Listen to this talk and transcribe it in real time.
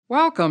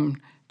Welcome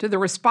to the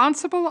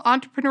Responsible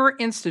Entrepreneur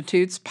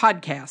Institute's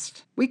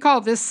podcast. We call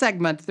this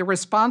segment the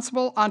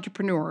Responsible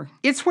Entrepreneur.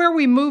 It's where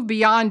we move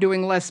beyond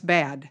doing less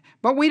bad,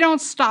 but we don't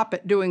stop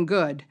at doing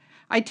good.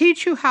 I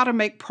teach you how to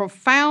make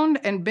profound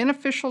and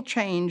beneficial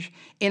change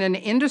in an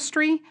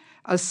industry,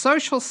 a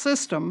social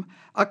system,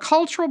 a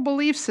cultural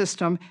belief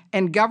system,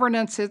 and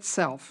governance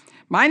itself.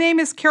 My name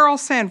is Carol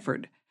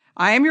Sanford.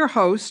 I am your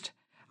host.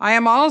 I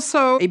am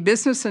also a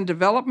business and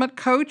development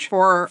coach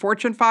for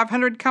Fortune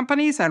 500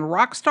 companies and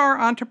rockstar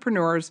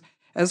entrepreneurs,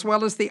 as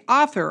well as the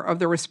author of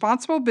The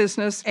Responsible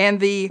Business and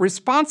The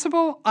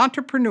Responsible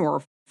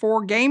Entrepreneur,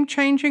 4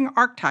 game-changing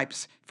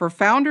archetypes for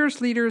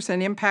founders, leaders,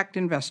 and impact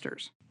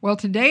investors. Well,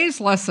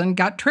 today's lesson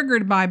got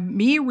triggered by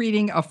me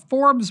reading a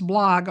Forbes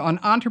blog on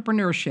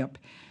entrepreneurship.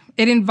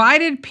 It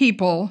invited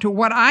people to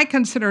what I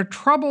consider a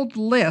troubled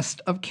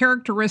list of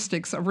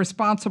characteristics of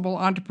responsible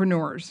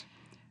entrepreneurs.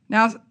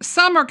 Now,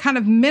 some are kind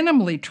of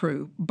minimally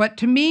true, but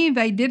to me,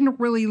 they didn't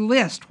really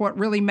list what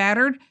really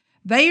mattered.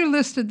 They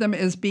listed them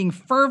as being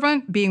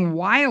fervent, being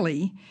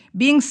wily,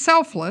 being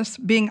selfless,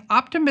 being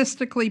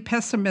optimistically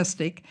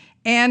pessimistic,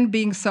 and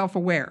being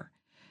self-aware.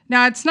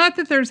 Now, it's not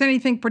that there's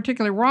anything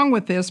particularly wrong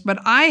with this, but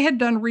I had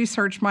done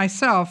research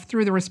myself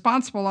through the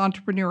Responsible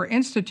Entrepreneur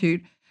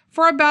Institute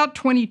for about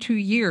 22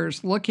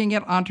 years looking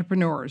at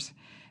entrepreneurs.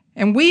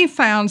 And we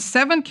found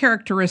 7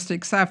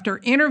 characteristics after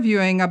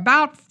interviewing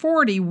about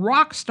 40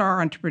 rock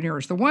star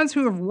entrepreneurs, the ones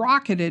who have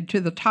rocketed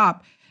to the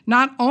top,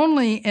 not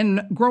only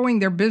in growing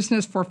their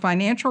business for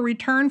financial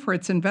return for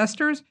its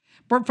investors,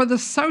 but for the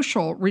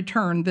social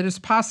return that is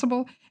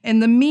possible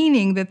and the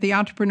meaning that the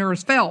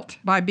entrepreneurs felt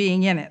by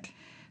being in it.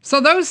 So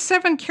those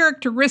 7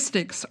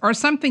 characteristics are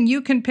something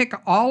you can pick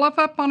all of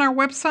up on our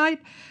website,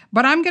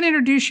 but I'm going to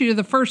introduce you to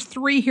the first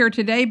 3 here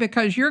today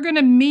because you're going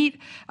to meet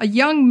a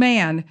young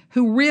man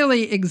who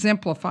really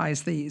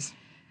exemplifies these.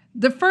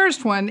 The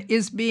first one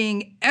is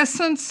being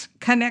essence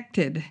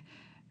connected.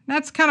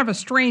 That's kind of a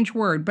strange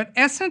word, but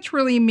essence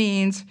really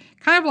means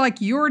kind of like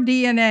your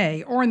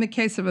DNA, or in the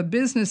case of a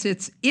business,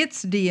 it's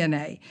its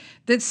DNA,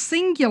 that's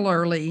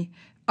singularly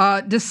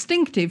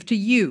distinctive to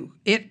you.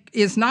 It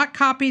is not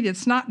copied,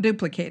 it's not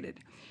duplicated.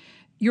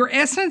 Your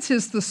essence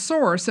is the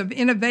source of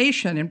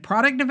innovation in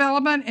product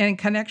development and in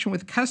connection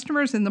with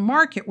customers in the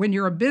market when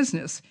you're a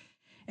business.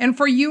 And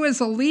for you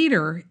as a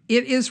leader,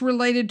 it is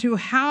related to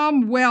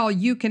how well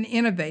you can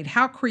innovate,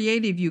 how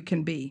creative you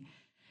can be.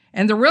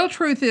 And the real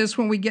truth is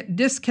when we get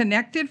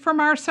disconnected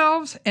from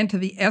ourselves and to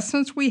the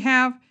essence we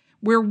have,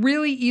 we're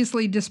really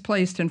easily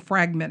displaced and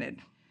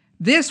fragmented.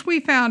 This we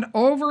found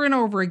over and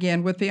over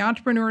again with the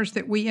entrepreneurs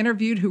that we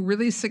interviewed who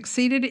really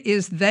succeeded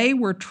is they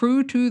were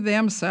true to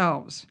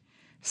themselves.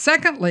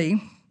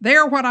 Secondly, they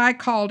are what I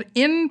called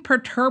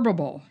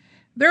imperturbable.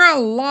 There are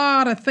a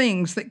lot of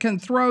things that can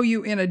throw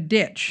you in a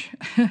ditch,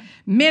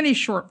 many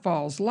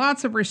shortfalls,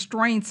 lots of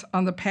restraints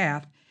on the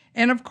path,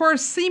 and of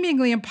course,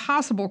 seemingly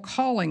impossible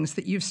callings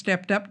that you've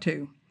stepped up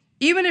to.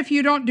 Even if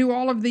you don't do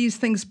all of these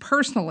things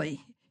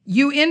personally,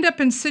 you end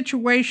up in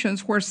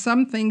situations where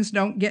some things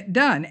don't get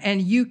done,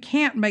 and you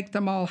can't make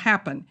them all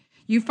happen.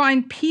 You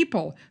find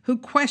people who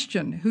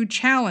question, who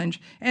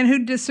challenge, and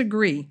who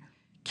disagree.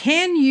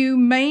 Can you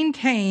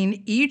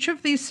maintain each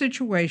of these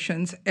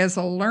situations as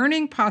a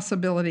learning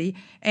possibility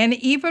and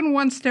even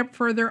one step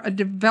further, a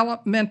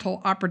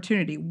developmental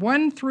opportunity,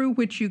 one through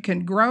which you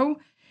can grow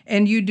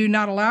and you do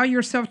not allow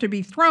yourself to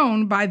be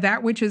thrown by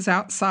that which is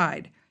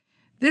outside?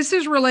 This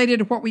is related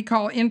to what we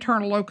call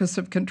internal locus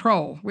of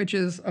control, which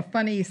is a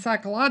funny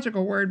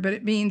psychological word, but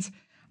it means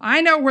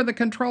I know where the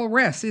control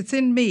rests. It's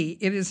in me.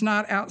 It is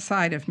not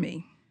outside of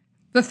me.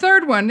 The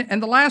third one,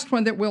 and the last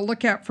one that we'll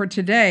look at for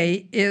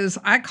today, is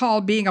I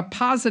call being a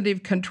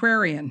positive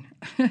contrarian.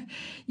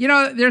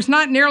 There's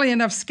not nearly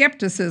enough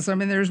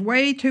skepticism, and there's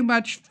way too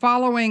much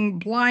following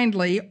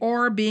blindly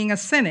or being a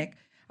cynic.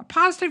 A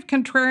positive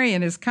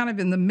contrarian is kind of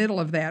in the middle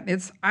of that.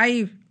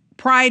 I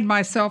pride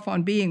myself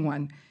on being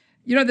one.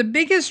 The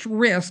biggest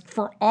risk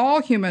for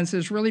all humans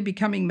is really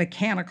becoming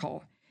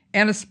mechanical,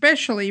 and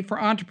especially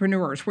for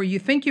entrepreneurs, where you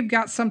think you've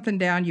got something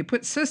down, you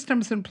put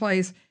systems in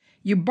place,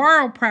 you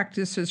borrow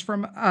practices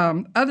from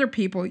other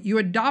people, you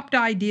adopt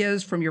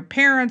ideas from your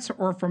parents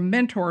or from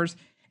mentors,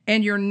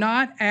 and you're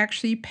not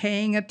actually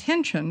paying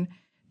attention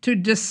to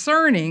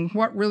discerning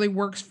what really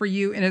works for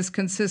you and is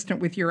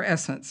consistent with your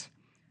essence.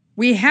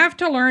 We have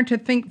to learn to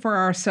think for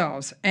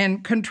ourselves,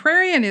 and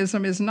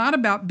contrarianism is not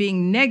about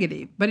being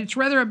negative, but it's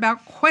rather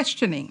about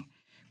questioning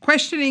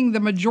the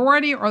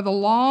majority or the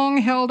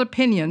long-held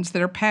opinions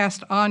that are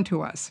passed on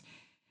to us.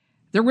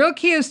 The real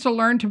key is to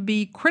learn to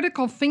be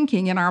critical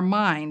thinking in our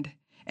mind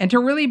and to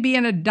really be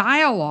in a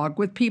dialogue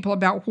with people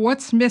about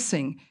what's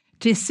missing,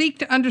 to seek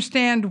to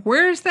understand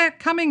where is that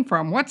coming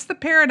from? What's the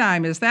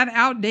paradigm? Is that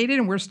outdated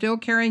and we're still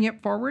carrying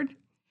it forward?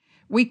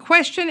 We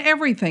question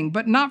everything,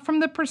 but not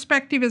from the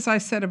perspective, as I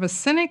said, of a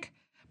cynic,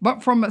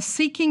 but from a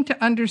seeking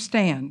to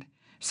understand.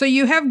 So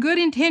you have good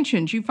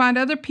intentions. You find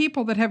other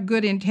people that have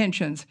good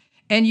intentions,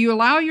 and you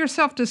allow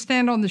yourself to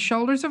stand on the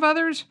shoulders of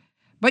others,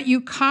 but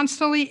you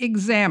constantly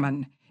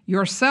examine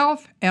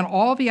yourself and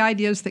all the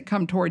ideas that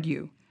come toward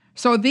you.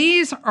 So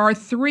these are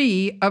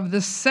 3 of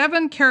the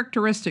 7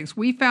 characteristics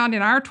we found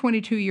in our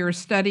 22-year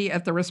study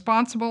at the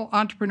Responsible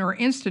Entrepreneur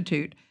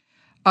Institute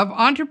of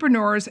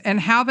entrepreneurs and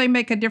how they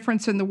make a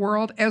difference in the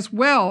world as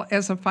well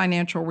as a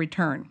financial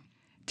return.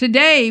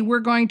 Today, we're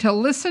going to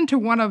listen to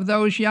one of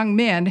those young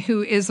men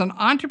who is an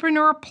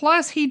entrepreneur,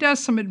 plus he does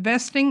some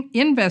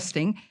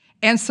investing,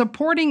 and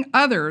supporting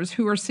others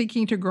who are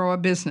seeking to grow a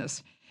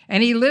business.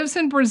 And he lives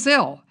in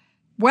Brazil.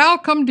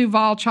 Welcome,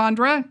 Dhaval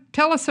Chandra.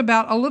 Tell us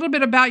a little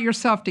bit about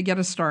yourself to get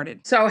us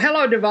started. So,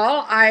 hello,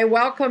 Dhaval. I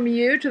welcome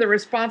you to the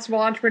Responsible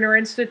Entrepreneur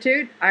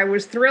Institute. I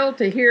was thrilled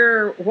to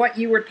hear what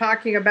you were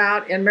talking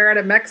about in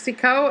Merida,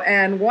 Mexico,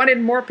 and wanted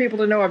more people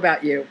to know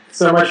about you.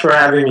 So much for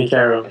having me,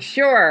 Carol.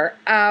 Sure.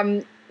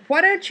 Why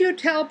don't you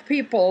tell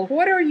people,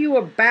 what are you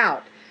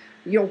about?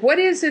 What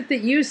is it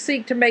that you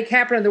seek to make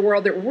happen in the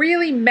world that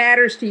really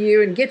matters to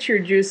you and gets your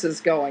juices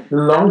going? The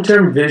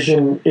long-term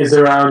vision is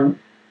around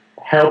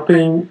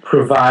helping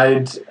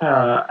provide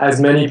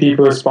as many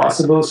people as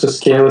possible. So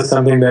scale is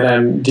something that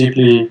I'm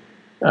deeply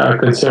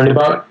concerned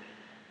about.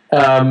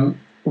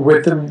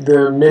 With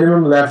the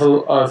minimum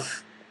level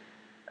of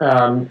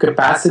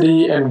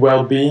capacity and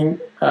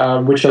well-being,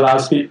 which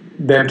allows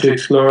them to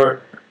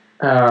explore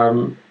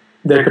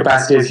their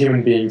capacity as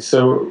human beings.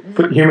 So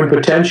human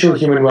potential,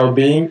 human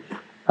well-being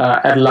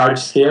at large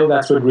scale,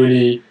 that's what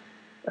really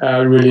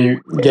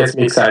gets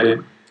me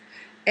excited.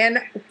 And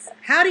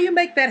how do you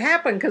make that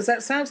happen? Because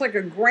that sounds like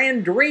a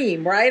grand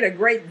dream, right? A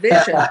great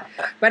vision.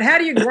 But how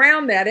do you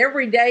ground that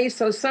every day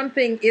so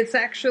it's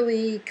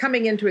actually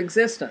coming into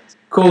existence?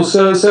 Cool.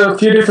 So a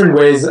few different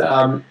ways.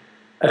 I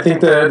think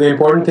the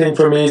important thing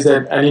for me is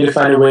that I need to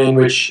find a way in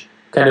which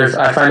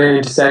I find an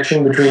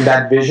intersection between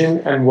that vision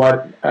and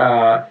what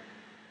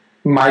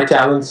my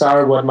talents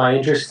are, what my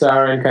interests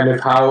are, and kind of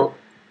how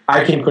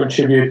I can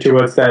contribute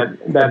towards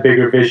that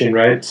bigger vision,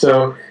 right?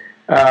 So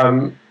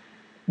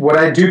what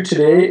I do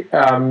today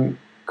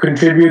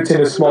contributes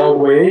in a small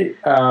way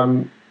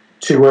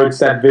towards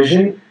that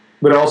vision,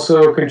 but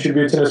also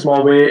contributes in a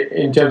small way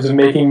in terms of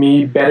making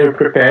me better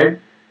prepared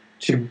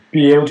to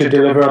be able to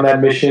deliver on that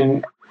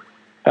mission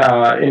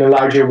in a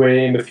larger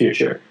way in the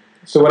future.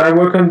 So what I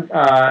work on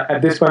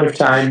at this point of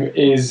time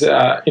is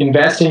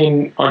investing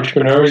in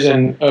entrepreneurs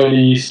and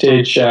early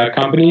stage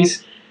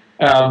companies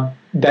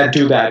that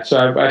do that.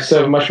 So I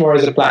serve much more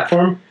as a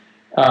platform,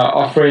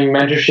 offering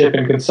mentorship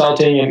and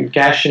consulting and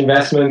cash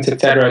investments,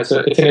 etc.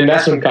 So it's an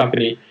investment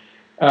company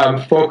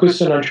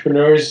focused on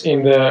entrepreneurs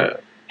in the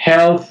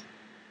health,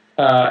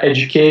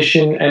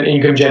 education, and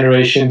income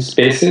generation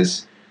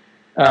spaces.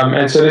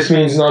 And so this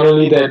means not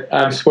only that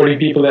I'm supporting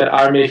people that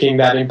are making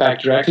that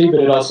impact directly, but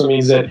it also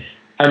means that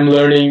I'm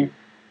learning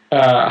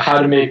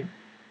how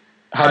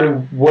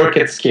to work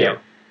at scale,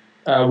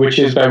 which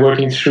is by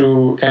working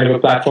through kind of a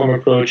platform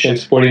approach and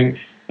supporting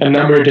a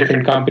number of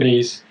different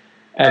companies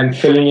and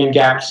filling in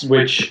gaps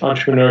which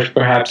entrepreneurs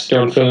perhaps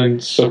don't fill in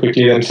so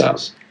quickly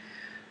themselves.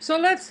 So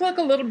let's look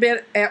a little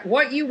bit at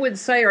what you would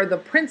say are the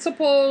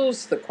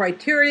principles, the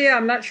criteria,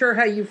 I'm not sure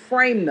how you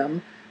frame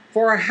them,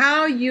 for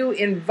how you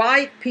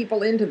invite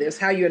people into this,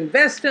 how you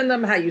invest in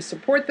them, how you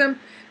support them,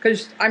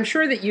 because I'm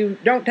sure that you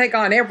don't take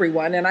on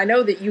everyone, and I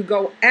know that you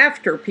go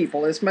after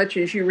people as much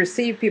as you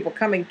receive people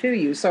coming to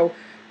you. So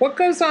what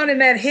goes on in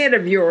that head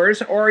of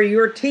yours or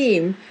your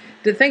team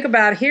to think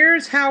about,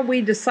 here's how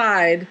we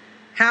decide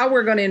how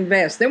we're going to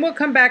invest? Then we'll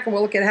come back and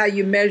we'll look at how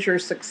you measure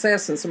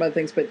success and some other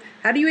things, but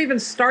how do you even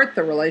start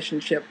the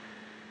relationship?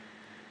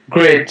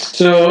 Great.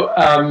 So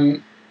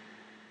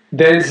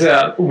there's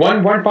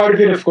one part of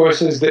it, of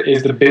course, is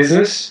the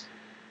business,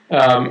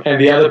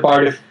 and the other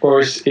part, of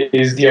course,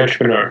 is the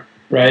entrepreneur,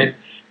 right?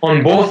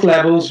 On both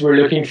levels, we're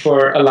looking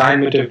for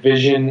alignment of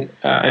vision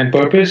and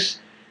purpose.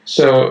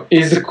 So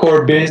is the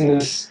core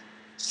business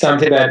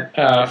something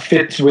that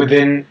fits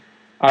within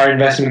our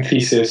investment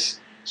thesis?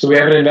 So we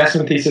have an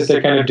investment thesis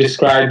that kind of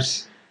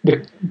describes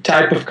the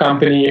type of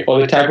company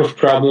or the type of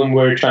problem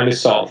we're trying to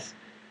solve.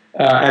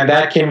 And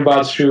that came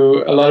about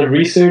through a lot of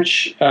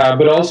research,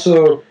 but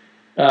also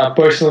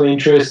personal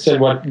interests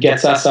and what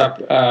gets us up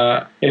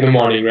in the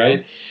morning,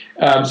 right?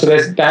 So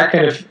there's that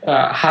kind of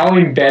how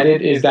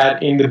embedded is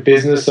that in the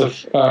business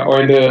of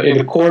or in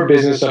the core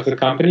business of the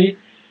company,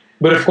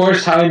 but of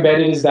course how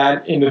embedded is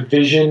that in the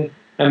vision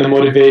and the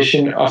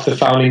motivation of the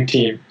founding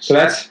team. So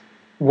that's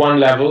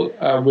one level,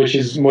 which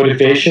is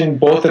motivation,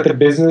 both at the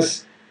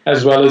business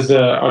as well as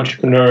the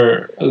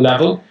entrepreneur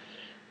level.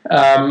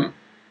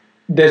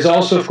 There's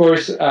also, of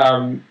course,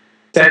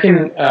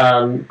 second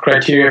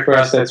criteria for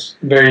us that's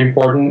very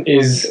important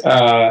is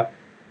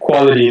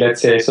quality,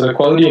 let's say. So the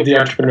quality of the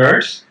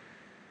entrepreneurs.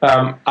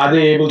 Are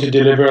they able to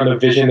deliver on the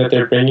vision that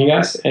they're bringing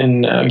us?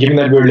 And given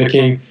that we're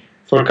looking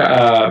for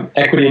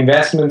equity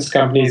investments,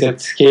 companies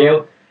at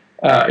scale,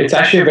 it's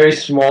actually a very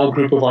small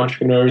group of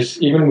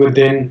entrepreneurs, even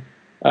within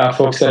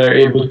folks that are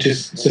able to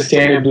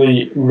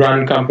sustainably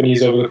run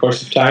companies over the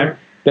course of time,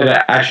 that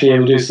are actually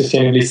able to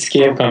sustainably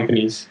scale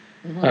companies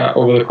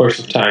over the course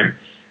of time.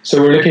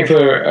 So we're looking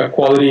for a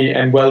quality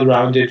and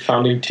well-rounded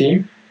founding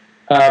team.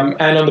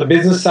 And on the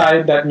business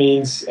side, that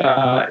means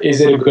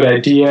is it a good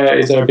idea?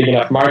 Is there a big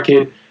enough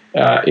market?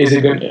 Is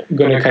it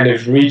going to kind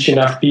of reach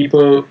enough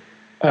people?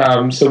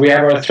 So we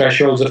have our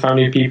thresholds of how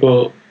many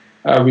people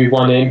we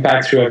want to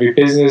impact through every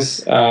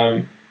business,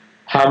 how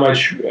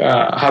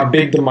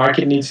big the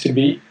market needs to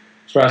be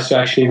for us to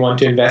actually want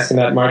to invest in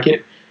that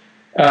market.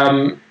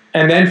 And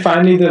then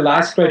finally, the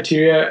last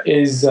criteria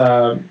is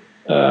our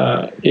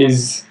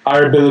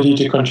ability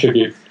to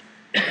contribute.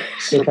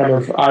 So kind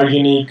of our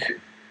unique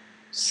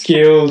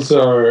skills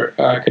or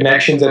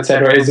connections,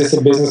 etc. Is this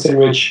a business in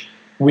which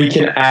we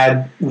can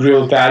add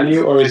real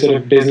value, or is it a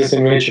business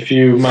in which a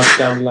few months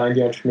down the line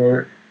the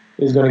entrepreneur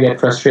is going to get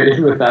frustrated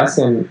with us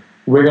and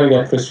we're going to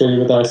get frustrated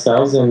with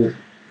ourselves, and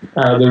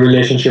the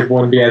relationship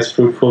won't be as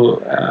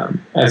fruitful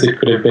as it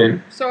could have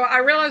been. So I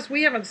realize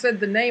we haven't said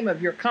the name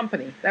of your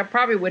company. That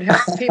probably would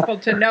help people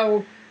to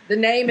know the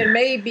name and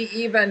maybe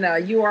even a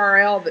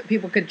URL that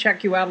people could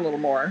check you out a little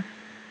more.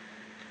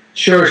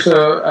 Sure.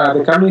 So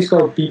the company is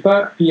called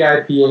PIPA,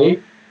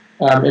 P-I-P-A,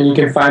 and you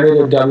can find it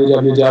at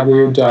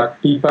www.pipa.vc.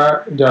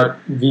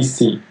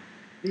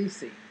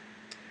 VC.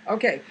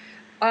 Okay.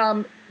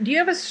 Do you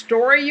have a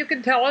story you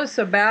can tell us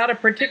about a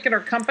particular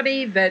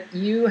company that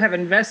you have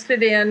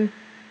invested in,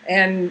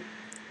 and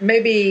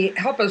maybe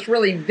help us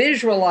really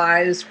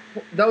visualize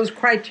those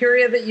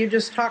criteria that you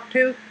just talked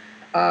to?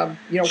 What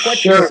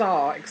Sure. you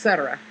saw,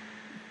 etc.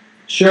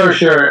 Sure.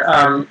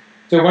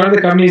 So one of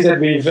the companies that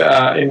we've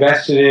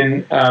invested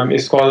in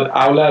is called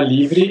Aula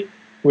Livre,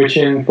 which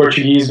in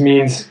Portuguese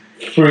means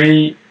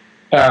free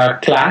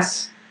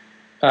class.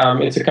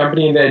 It's a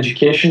company in the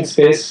education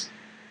space.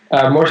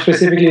 More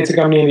specifically, it's a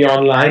company in the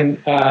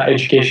online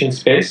education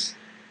space.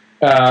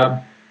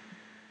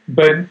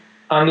 But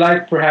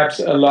unlike perhaps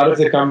a lot of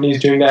the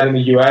companies doing that in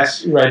the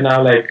US right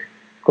now, like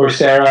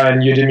Coursera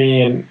and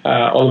Udemy and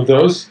all of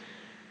those,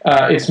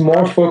 it's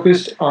more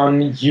focused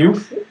on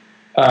youth,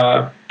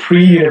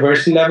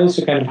 pre-university level,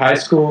 so kind of high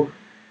school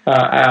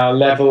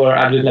level or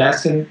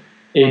adolescent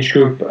age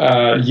group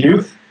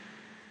youth,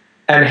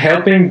 and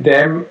helping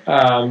them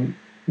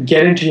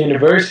get into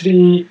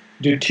university,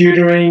 do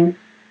tutoring,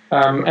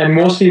 and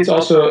mostly it's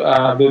also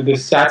the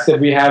stats that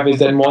we have is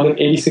that more than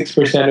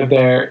 86% of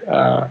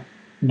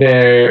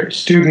their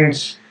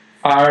students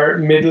are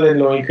middle and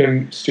low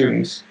income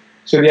students.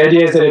 So the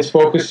idea is that it's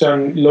focused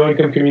on low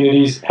income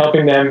communities,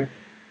 helping them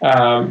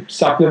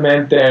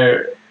supplement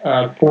their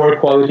poor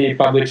quality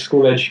public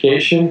school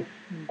education,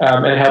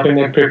 and helping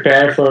them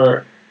prepare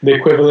for the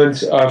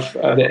equivalents of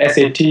the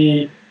SAT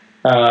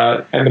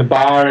and the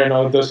bar and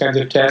all of those kinds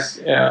of tests.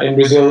 In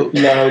Brazil,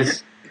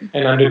 allows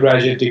an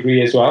undergraduate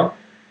degree as well,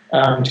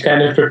 to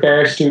kind of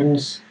prepare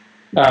students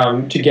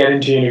to get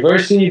into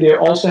university. They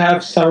also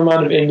have some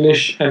amount of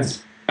English and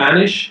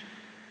Spanish,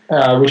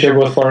 which are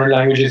both foreign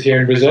languages here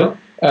in Brazil.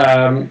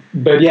 So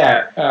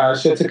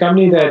it's a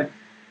company that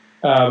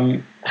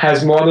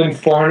has more than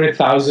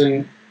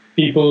 400,000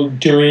 people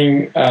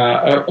doing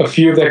a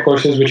few of their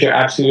courses, which are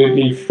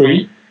absolutely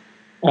free.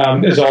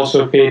 There's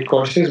also paid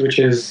courses, which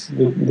is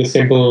the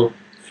simple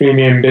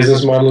freemium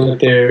business model that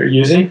they're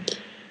using.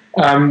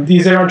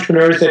 These are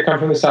entrepreneurs that come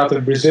from the south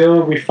of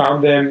Brazil. We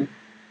found them,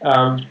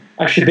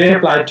 actually they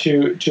applied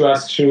to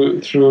us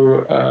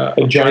through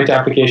a joint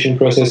application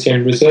process here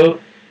in Brazil.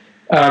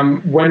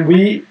 When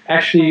we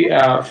actually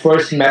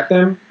first met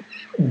them,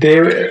 they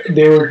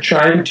were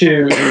trying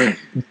to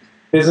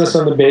business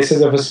on the basis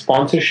of a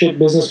sponsorship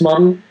business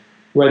model,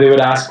 where they would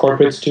ask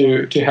corporates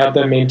to help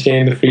them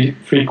maintain the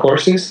free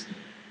courses,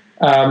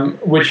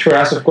 which for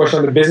us, of course,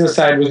 on the business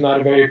side was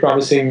not a very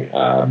promising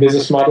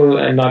business model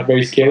and not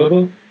very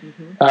scalable.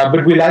 Mm-hmm.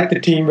 But we liked the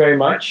team very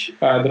much.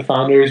 The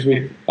founders,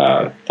 we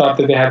thought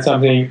that they had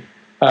something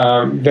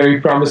very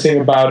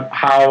promising about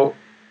how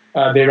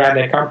they ran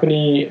their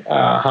company,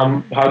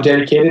 how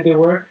dedicated they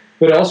were,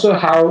 but also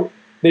how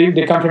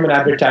they come from an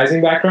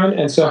advertising background,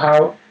 and so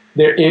how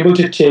they're able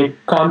to take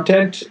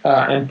content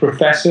and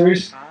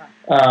professors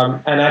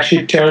and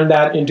actually turn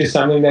that into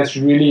something that's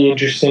really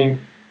interesting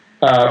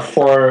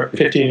for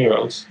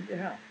 15-year-olds.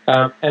 Yeah.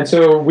 And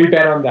so we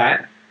bet on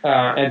that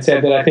and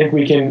said that I think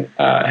we can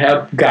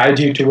help guide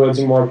you towards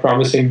a more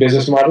promising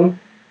business model.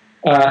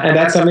 And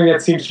that's something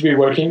that seems to be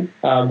working.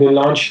 They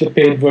launched the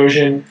paid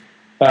version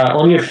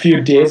only a few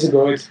days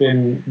ago. It's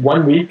been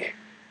 1 week.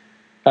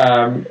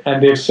 And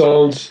they've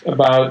sold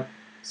about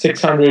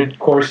 600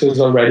 courses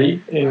already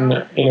in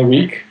a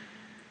week.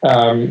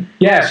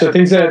 So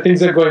things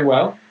are going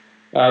well.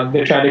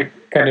 They're trying to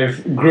kind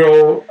of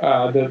grow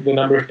the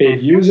number of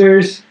paid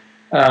users,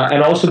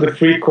 and also the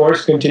free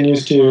course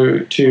continues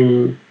to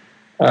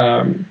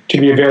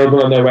be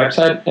available on their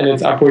website, and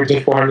it's upwards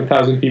of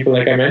 400,000 people,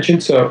 like I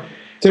mentioned. So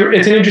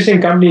it's an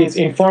interesting company. It's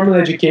informal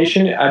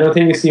education. I don't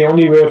think it's the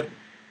only way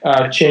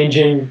of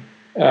changing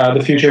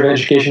the future of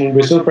education in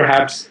Brazil.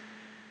 Perhaps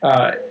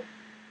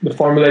the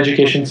formal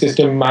education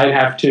system might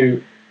have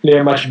to play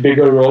a much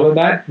bigger role in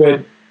that.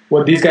 But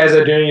what these guys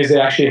are doing is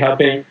they're actually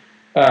helping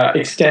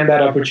extend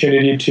that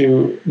opportunity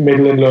to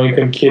middle and low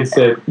income kids,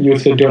 that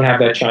youth that don't have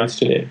that chance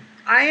today.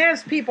 I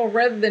ask people,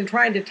 rather than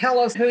trying to tell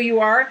us who you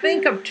are,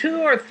 think of 2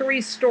 or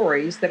 3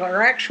 stories that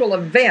are actual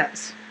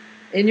events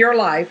in your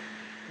life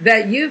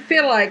that you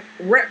feel like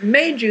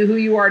made you who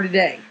you are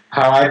today.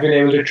 How I've been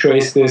able to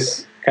trace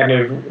this kind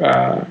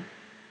of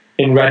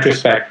in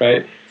retrospect,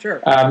 right?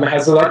 Sure.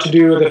 Has a lot to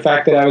do with the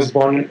fact that I was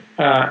born.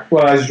 I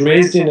was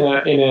raised in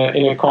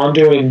a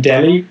condo in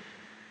Delhi,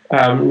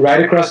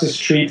 right across the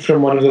street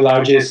from one of the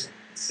largest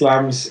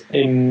slums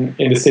in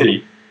the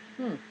city.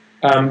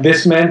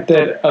 This meant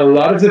that a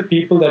lot of the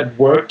people that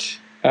worked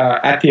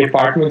at the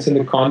apartments in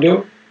the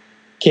condo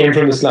came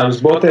from the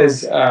slums, both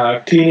as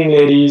cleaning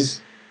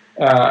ladies,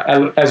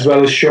 as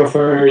well as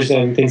chauffeurs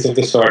and things of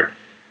the sort.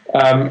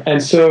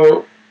 And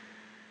so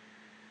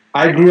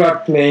I grew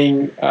up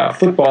playing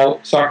football,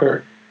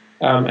 soccer,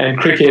 and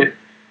cricket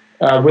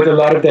with a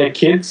lot of their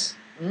kids,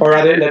 or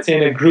rather, let's say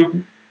in a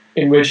group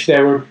in which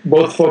there were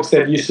both folks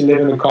that used to live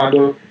in the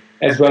condo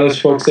as well as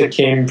folks that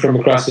came from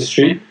across the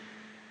street.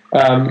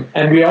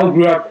 And we all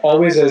grew up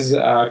always as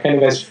kind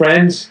of as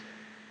friends,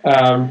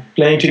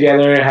 playing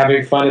together,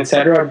 having fun,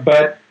 etc.,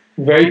 but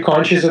very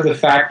conscious of the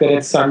fact that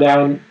at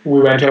sundown we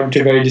went home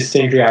to very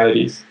distinct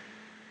realities.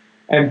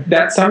 And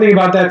that something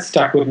about that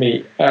stuck with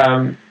me.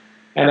 And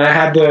I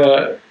had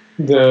the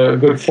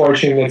good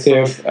fortune, let's say,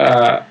 of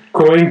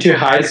going to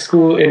high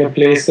school in a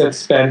place that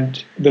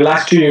spent the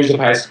last 2 years of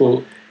high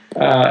school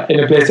in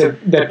a place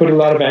that put a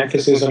lot of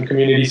emphasis on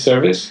community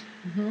service.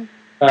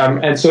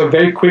 And so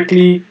very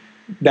quickly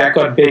that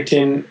got baked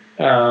in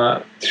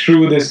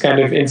through this kind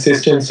of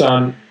insistence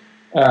on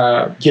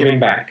giving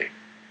back.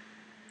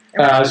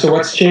 So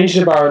what's changed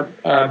about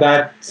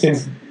that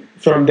since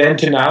from then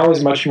to now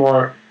is much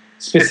more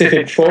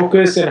specific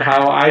focus and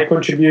how I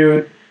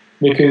contribute,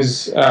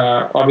 because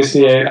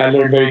obviously I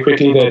learned very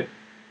quickly that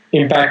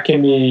impact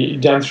can be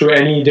done through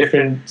any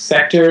different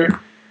sector,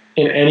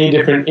 in any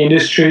different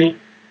industry,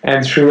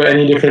 and through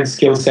any different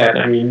skill set.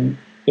 I mean,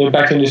 the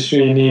impact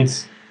industry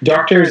needs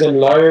doctors and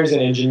lawyers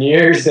and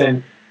engineers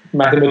and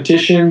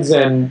mathematicians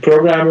and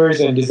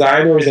programmers and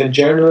designers and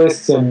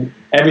journalists and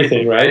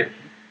everything, right?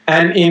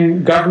 And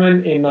in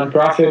government, in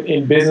nonprofit,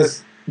 in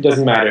business,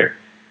 doesn't matter.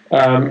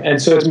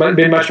 And so it's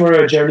been much more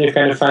of a journey of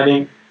kind of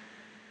finding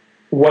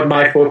what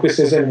my focus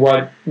is and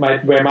where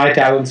my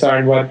talents are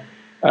and what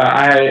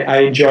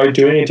I enjoy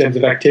doing in terms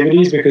of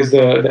activities, because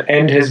the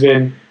end has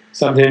been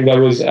something that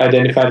was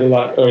identified a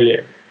lot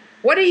earlier.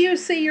 What do you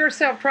see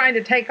yourself trying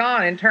to take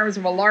on in terms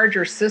of a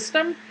larger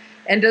system?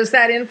 And does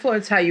that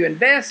influence how you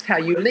invest, how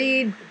you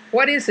lead?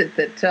 What is it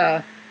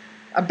that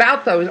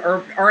about those,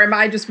 or am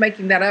I just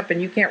making that up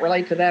and you can't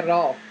relate to that at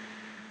all?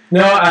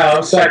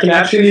 No, so I can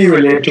actually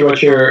relate to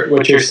what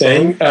you're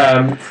saying.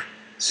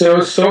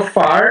 So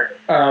far,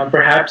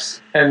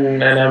 perhaps,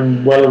 and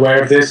I'm well aware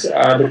of this,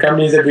 the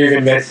companies that we've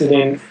invested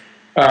in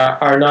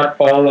are not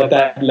all at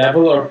that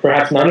level, or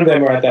perhaps none of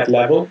them are at that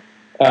level,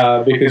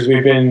 because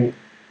we've been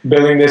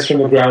building this from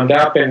the ground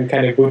up and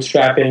kind of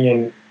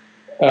bootstrapping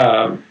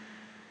and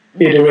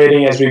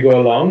iterating as we go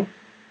along.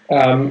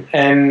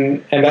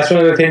 And that's one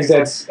of the things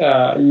that's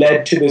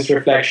led to this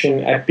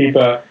reflection at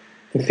PIPA,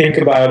 to think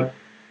about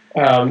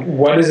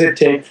what does it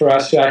take for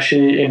us to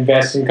actually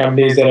invest in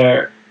companies that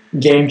are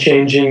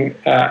game-changing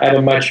at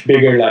a much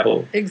bigger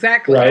level.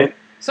 Exactly. Right?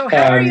 So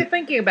how are you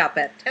thinking about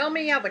that? Tell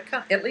me how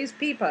at least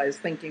PIPA is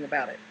thinking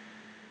about it.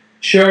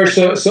 Sure.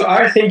 So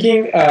our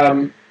thinking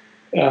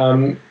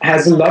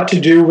has a lot to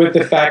do with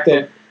the fact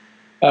that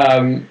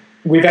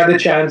we've had the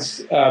chance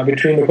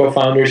between the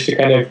co-founders to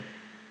kind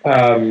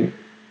of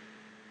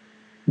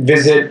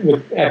visit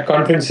at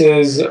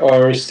conferences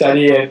or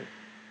study at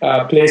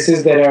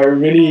places that are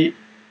really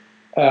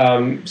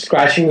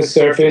scratching the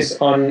surface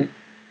on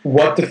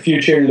what the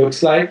future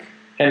looks like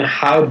and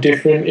how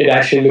different it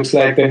actually looks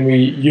like than we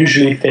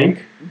usually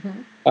think.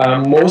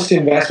 Most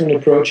investment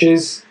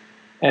approaches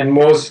and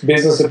most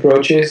business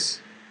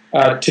approaches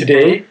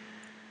today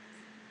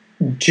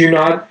do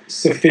not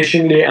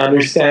sufficiently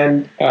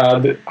understand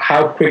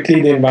how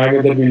quickly the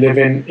environment that we live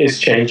in is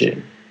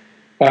changing.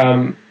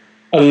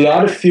 A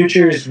lot of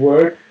futures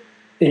work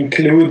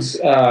includes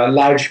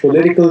large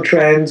political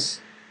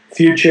trends,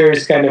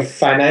 futures kind of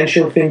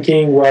financial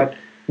thinking, what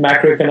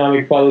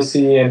macroeconomic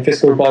policy and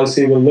fiscal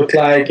policy will look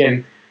like,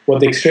 and what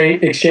the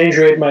exchange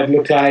rate might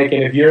look like,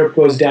 and if Europe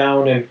goes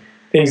down, and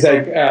things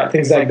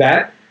like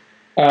that.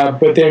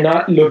 But they're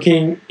not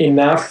looking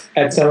enough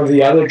at some of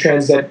the other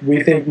trends that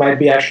we think might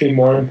be actually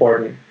more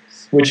important,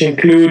 which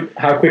include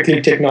how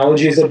quickly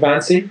technology is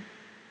advancing.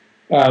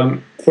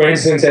 For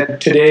instance,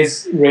 at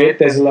today's rate,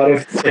 there's a lot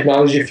of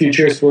technology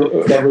futures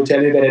that will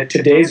tell you that at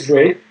today's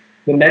rate,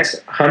 the next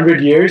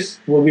 100 years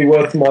will be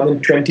worth more than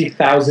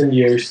 20,000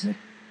 years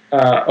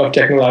of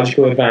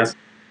technological advance.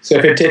 So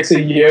if it takes a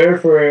year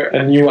for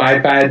a new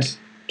iPad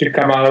to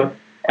come out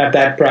at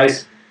that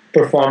price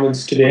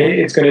performance today,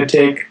 it's going to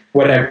take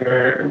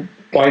whatever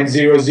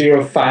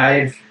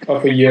 0.005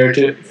 of a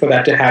year for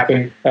that to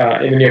happen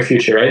in the near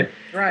future, right?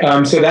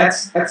 Right.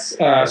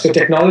 So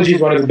technology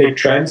is one of the big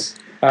trends.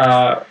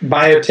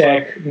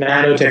 Biotech,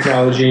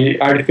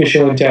 nanotechnology,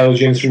 artificial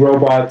intelligence,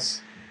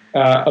 robots.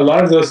 A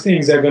lot of those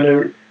things are going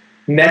to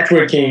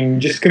networking,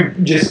 just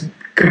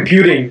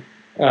computing,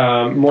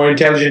 more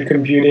intelligent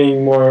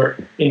computing, more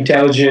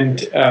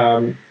intelligent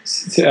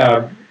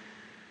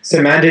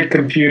semantic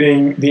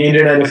computing, the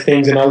Internet of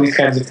Things, and all these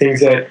kinds of things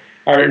that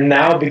are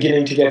now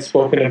beginning to get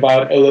spoken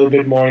about a little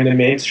bit more in the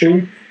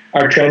mainstream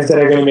are trends that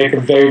are going to make a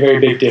very, very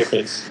big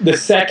difference. The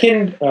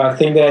second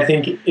thing that I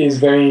think is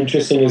very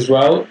interesting as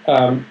well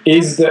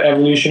is the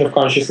evolution of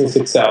consciousness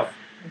itself.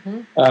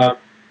 Mm-hmm.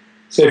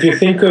 So if you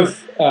think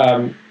of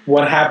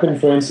what happened,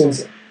 for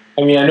instance,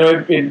 I mean, I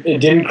know it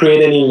didn't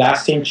create any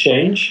lasting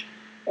change,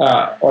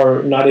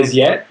 or not as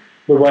yet,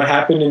 but what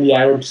happened in the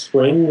Arab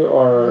Spring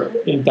or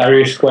in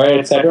Tahrir Square,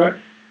 etc.,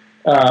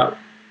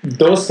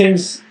 those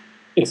things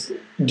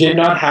did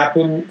not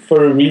happen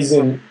for a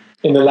reason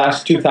in the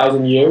last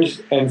 2,000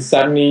 years, and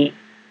suddenly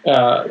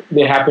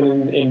they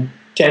happen in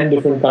 10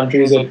 different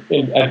countries at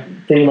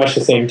pretty much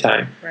the same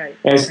time. Right.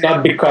 And it's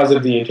not because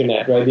of the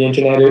internet, right? The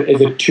internet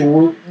is a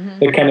tool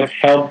that kind of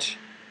helped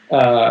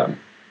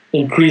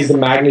increase the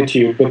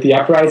magnitude, but the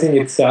uprising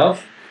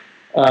itself,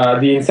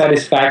 the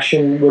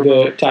insatisfaction with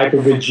a type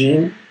of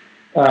regime,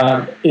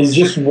 is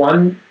just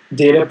one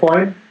data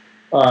point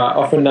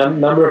of a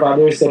number of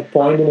others that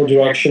point in the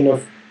direction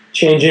of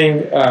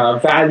changing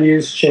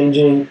values,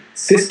 changing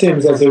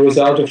systems as a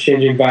result of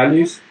changing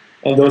values,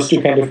 and those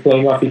two kind of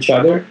playing off each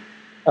other,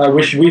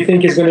 which we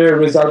think is going to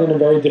result in a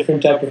very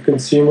different type of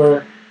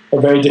consumer, a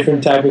very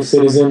different type of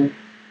citizen,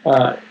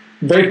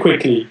 very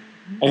quickly.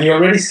 And you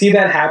already see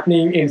that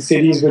happening in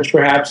cities which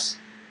perhaps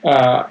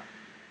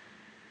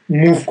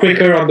move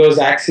quicker on those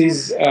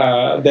axes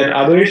than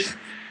others,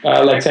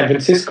 like San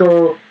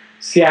Francisco,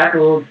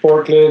 Seattle,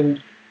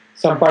 Portland,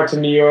 some parts of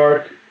New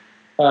York,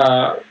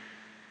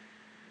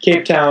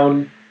 Cape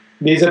Town.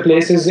 These are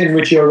places in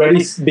which you're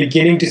already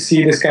beginning to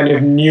see this kind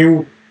of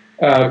new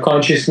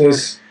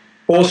consciousness,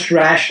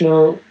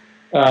 post-rational,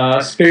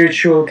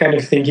 spiritual kind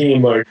of thinking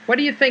emerge. What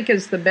do you think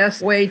is the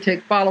best way to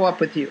follow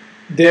up with you?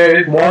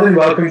 They're more than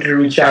welcome to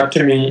reach out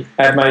to me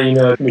at my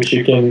email, which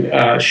you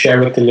can share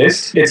with the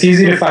list. It's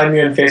easy to find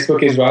me on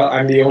Facebook as well.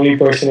 I'm the only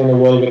person in the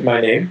world with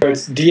my name.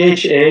 It's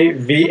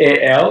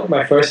Dhaval,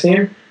 my first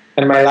name,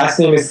 and my last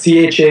name is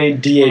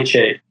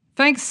Chadha.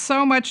 Thanks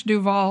so much,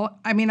 Dhaval.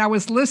 I mean, I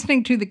was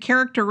listening to the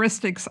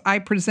characteristics I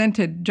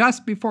presented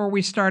just before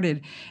we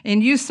started,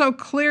 and you so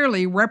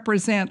clearly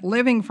represent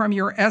living from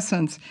your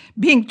essence,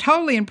 being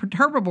totally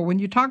imperturbable when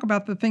you talk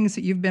about the things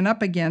that you've been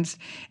up against,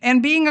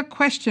 and being a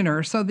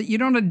questioner so that you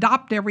don't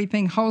adopt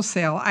everything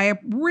wholesale. I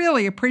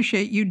really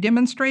appreciate you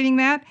demonstrating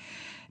that.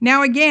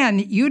 Now, again,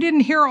 you didn't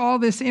hear all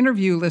this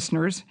interview,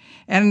 listeners,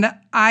 and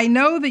I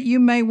know that you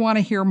may want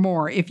to hear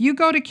more. If you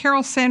go to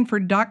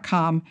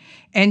carolsanford.com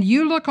and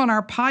you look on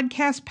our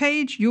podcast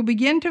page, you'll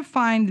begin to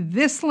find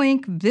this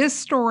link, this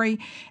story,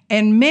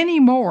 and many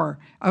more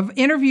of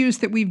interviews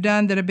that we've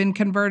done that have been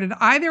converted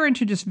either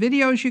into just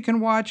videos you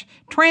can watch,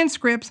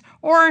 transcripts,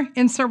 or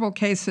in several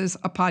cases,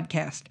 a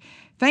podcast.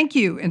 Thank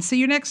you, and see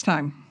you next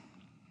time.